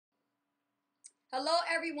Hello,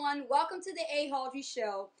 everyone. Welcome to the Ahauldri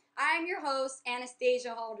Show. I am your host,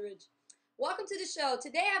 Ahauldri. Welcome to the show.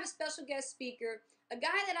 Today, I have a special guest speaker, a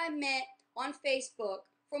guy that I met on Facebook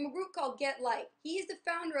from a group called Get Light. He is the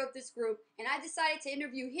founder of this group, and I decided to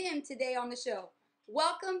interview him today on the show.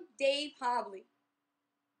 Welcome, Dave Hobley.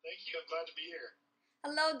 Thank you. I'm glad to be here.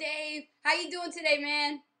 Hello, Dave. How you doing today,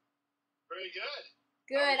 man? Very good.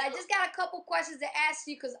 Good. I just got a couple questions to ask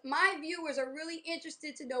you because my viewers are really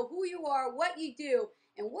interested to know who you are, what you do,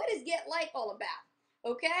 and what is Get Light all about.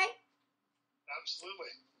 Okay?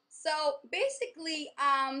 Absolutely. So basically,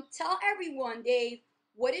 tell everyone, Dave,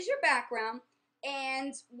 what is your background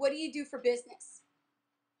and what do you do for business?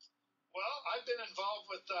 Well, I've been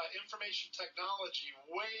involved with information technology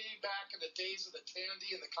way back in the days of the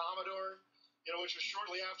Tandy and the Commodore, which was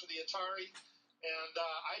shortly after the Atari. And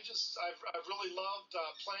I've really loved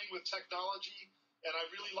playing with technology, and I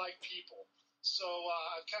really like people. So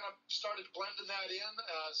I've kind of started blending that in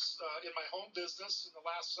as in my home business in the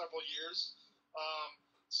last several years.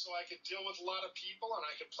 So I could deal with a lot of people, and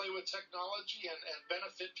I could play with technology and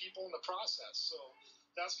benefit people in the process. So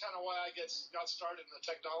that's kind of why I got started in the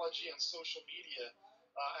technology and social media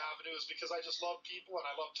avenues, because I just love people and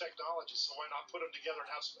I love technology. So why not put them together and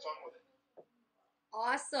have some fun with it?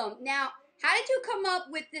 Awesome. Now, how did you come up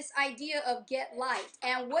with this idea of Get Light,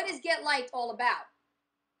 and what is Get Light all about?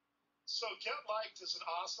 So Get Liked is an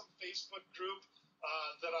awesome Facebook group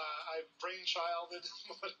that I brainchilded,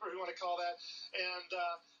 whatever you want to call that. And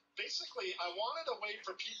basically, I wanted a way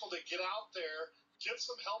for people to get out there, get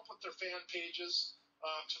some help with their fan pages,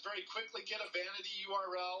 to very quickly get a vanity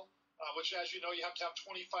URL, which, as you know, you have to have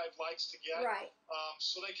 25 likes to get. Right.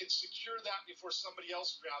 So they can secure that before somebody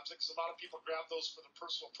else grabs it, because a lot of people grab those for their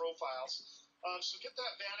personal profiles. So get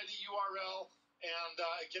that vanity URL and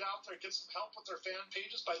get out there, get some help with their fan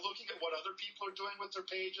pages by looking at what other people are doing with their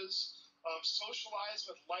pages. Socialize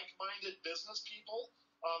with like-minded business people,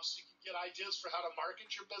 so you can get ideas for how to market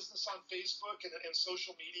your business on Facebook and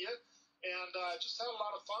social media. And just had a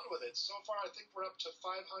lot of fun with it. So far, I think we're up to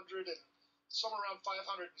 500 and somewhere around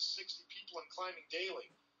 560 people and climbing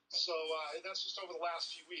daily. So that's just over the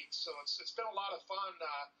last few weeks. So it's been a lot of fun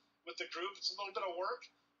with the group. It's a little bit of work.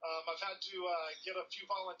 I've had to get a few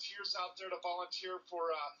volunteers out there to volunteer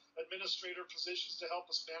for administrator positions to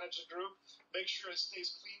help us manage the group, make sure it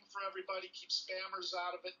stays clean for everybody, keep spammers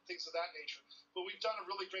out of it, things of that nature. But we've done a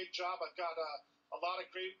really great job. I've got a lot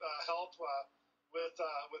of great help with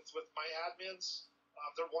my admins.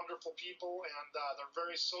 They're wonderful people, and they're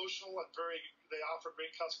very social and they offer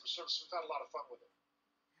great customer service. We've had a lot of fun with it.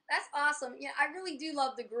 That's awesome. Yeah, I really do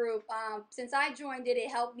love the group. Since I joined it,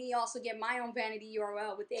 it helped me also get my own vanity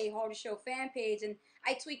URL with the Ahauldri Show fan page, and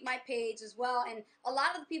I tweak my page as well. And a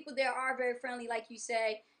lot of the people there are very friendly, like you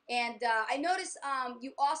say. And I noticed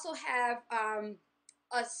you also have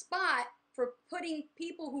a spot for putting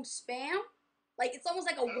people who spam. Like it's almost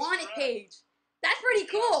like a That's wanted correct. page. That's pretty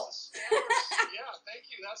cool. Yeah, thank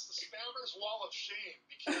you. That's the spammers wall of shame,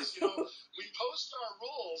 because we post our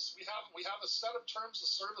rules. We have a set of terms of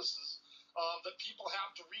services that people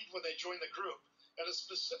have to read when they join the group, and it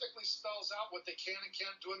specifically spells out what they can and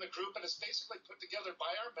can't do in the group, and it's basically put together by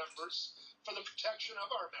our members for the protection of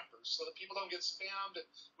our members, so that people don't get spammed and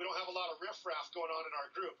we don't have a lot of riffraff going on in our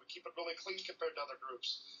group. We keep it really clean compared to other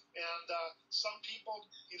groups. And some people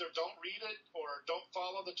either don't read it or don't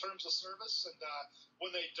follow the terms of service, and when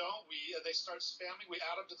they don't, they start spamming. We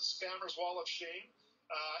add them to the spammers wall of shame,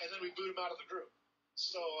 and then we boot them out of the group.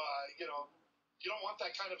 So you don't want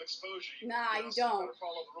that kind of exposure. Nah, you So don't. you better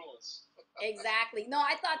follow the rules. Exactly. No,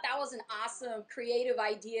 I thought that was an awesome creative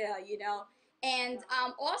idea. And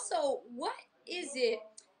also, what is it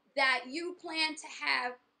that you plan to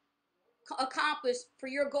have accomplished for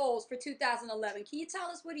your goals for 2011? Can you tell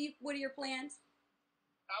us what are your plans?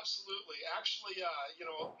 Absolutely. Actually,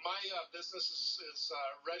 my business is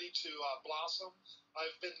ready to blossom.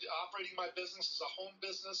 I've been operating my business as a home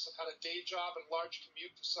business. I've had a day job and large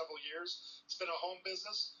commute for several years. It's been a home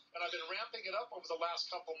business, and I've been ramping it up over the last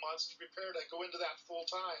couple months to prepare to go into that full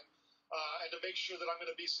time, and to make sure that I'm going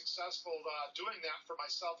to be successful doing that for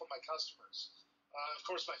myself and my customers, of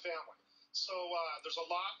course, my family. So there's a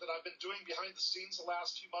lot that I've been doing behind the scenes the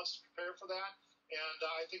last few months to prepare for that, and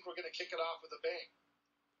I think we're going to kick it off with a bang.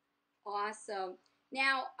 Awesome.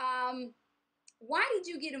 Now, why did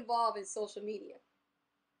you get involved in social media?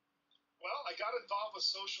 Well, I got involved with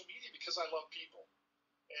social media because I love people.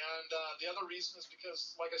 And the other reason is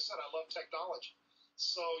because, like I said, I love technology.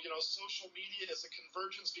 So, social media is a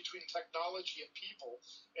convergence between technology and people.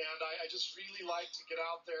 And I just really like to get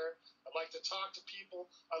out there. I like to talk to people.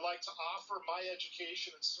 I like to offer my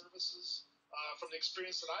education and services from the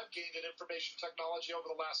experience that I've gained in information technology over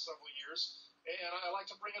the last several years, and I like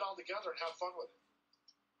to bring it all together and have fun with it.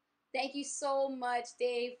 Thank you so much,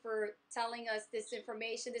 Dave, for telling us this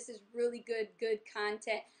information. This is really good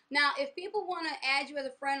content. Now, if people want to add you as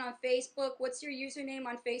a friend on Facebook, what's your username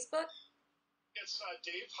on Facebook? It's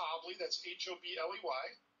Dave Hobley. That's Hobley.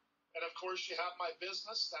 And of course, you have my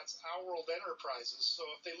business. That's Our World Enterprises. So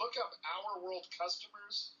if they look up Our World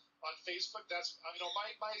Customers on Facebook, that's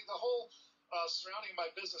the whole surrounding my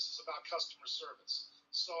business is about customer service.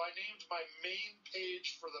 So I named my main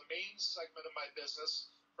page for the main segment of my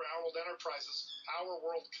business for Our World Enterprises, Our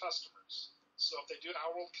World Customers. So if they do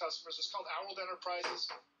Our World Customers, it's called Our World Enterprises,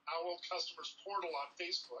 Our World Customers Portal on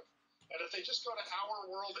Facebook. And if they just go to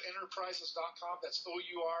OurWorldEnterprises.com, that's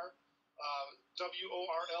WORLD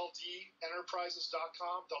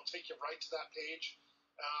Enterprises.com, they'll take you right to that page.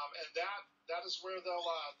 And that is where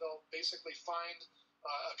they'll basically find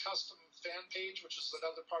a custom fan page, which is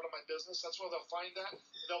another part of my business. That's where they'll find that. And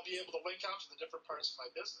they'll be able to link out to the different parts of my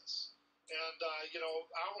business. And,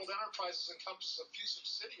 Our World Enterprises encompasses a few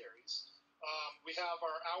subsidiaries. We have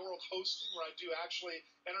our Our World Hosting, where I do actually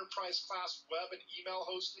enterprise class web and email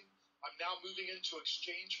hosting. I'm now moving into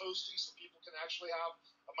Exchange hosting, so people can actually have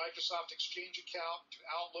a Microsoft Exchange account, do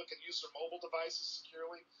Outlook, and use their mobile devices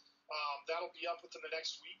securely. That'll be up within the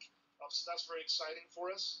next week, so that's very exciting for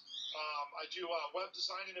us. I do web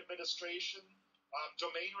design and administration,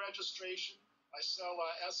 domain registration. I sell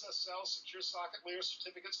SSL, Secure Socket Layer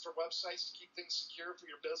certificates for websites to keep things secure for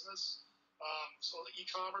your business. So the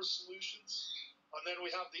e-commerce solutions. And then we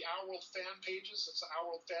have the Our World fan pages. It's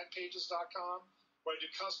OurWorldFanPages.com, where I do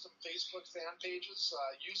custom Facebook fan pages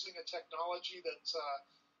using a technology that's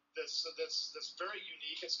very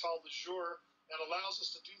unique. It's called Azure, and allows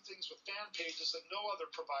us to do things with fan pages that no other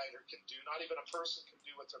provider can do, not even a person can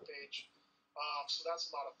do with their page. So that's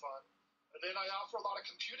a lot of fun. And then I offer a lot of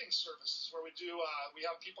computing services where we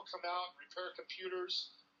have people come out and repair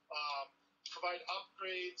computers, provide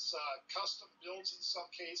upgrades, custom builds in some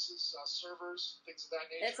cases, servers, things of that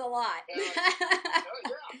nature. That's a lot. And,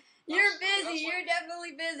 yeah. You're busy. You're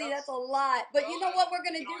definitely busy. That's a lot. But you know what we're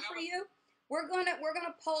gonna do for you? We're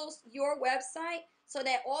gonna post your website so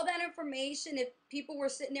that all that information, if people were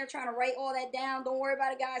sitting there trying to write all that down, don't worry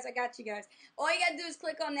about it, guys. I got you guys. All you gotta do is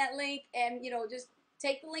click on that link and just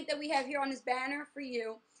take the link that we have here on this banner for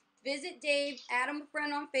you. Visit Dave, add him a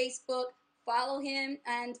friend on Facebook, follow him,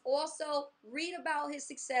 and also read about his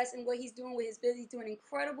success and what he's doing with his business. He's doing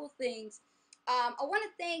incredible things. I want to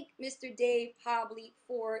thank Mr. Dave Hobley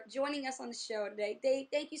for joining us on the show today. Dave,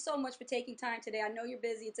 thank you so much for taking time today. I know you're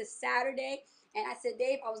busy. It's a Saturday, and I said,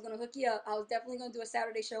 Dave, I was going to hook you up. I was definitely going to do a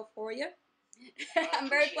Saturday show for you. I'm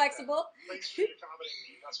very flexible. Thanks for accommodating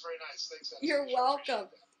me. That's very nice. Thanks, Anastasia. You're welcome.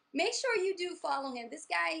 Make sure you do follow him. This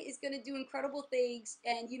guy is going to do incredible things,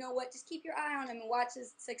 and you know what? Just keep your eye on him and watch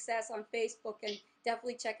his success on Facebook, and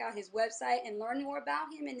definitely check out his website and learn more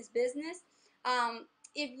about him and his business.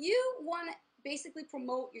 If you want to basically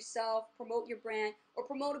promote yourself, promote your brand, or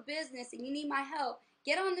promote a business and you need my help,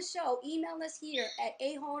 get on the show. Email us here at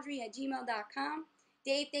ahauldri@gmail.com.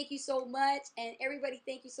 Dave, thank you so much, and everybody,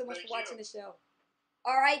 thank you so much for watching the show.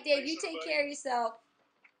 All right, Dave, you take care of yourself.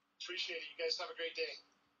 Appreciate it. You guys have a great day.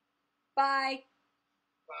 Bye.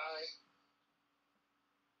 Bye.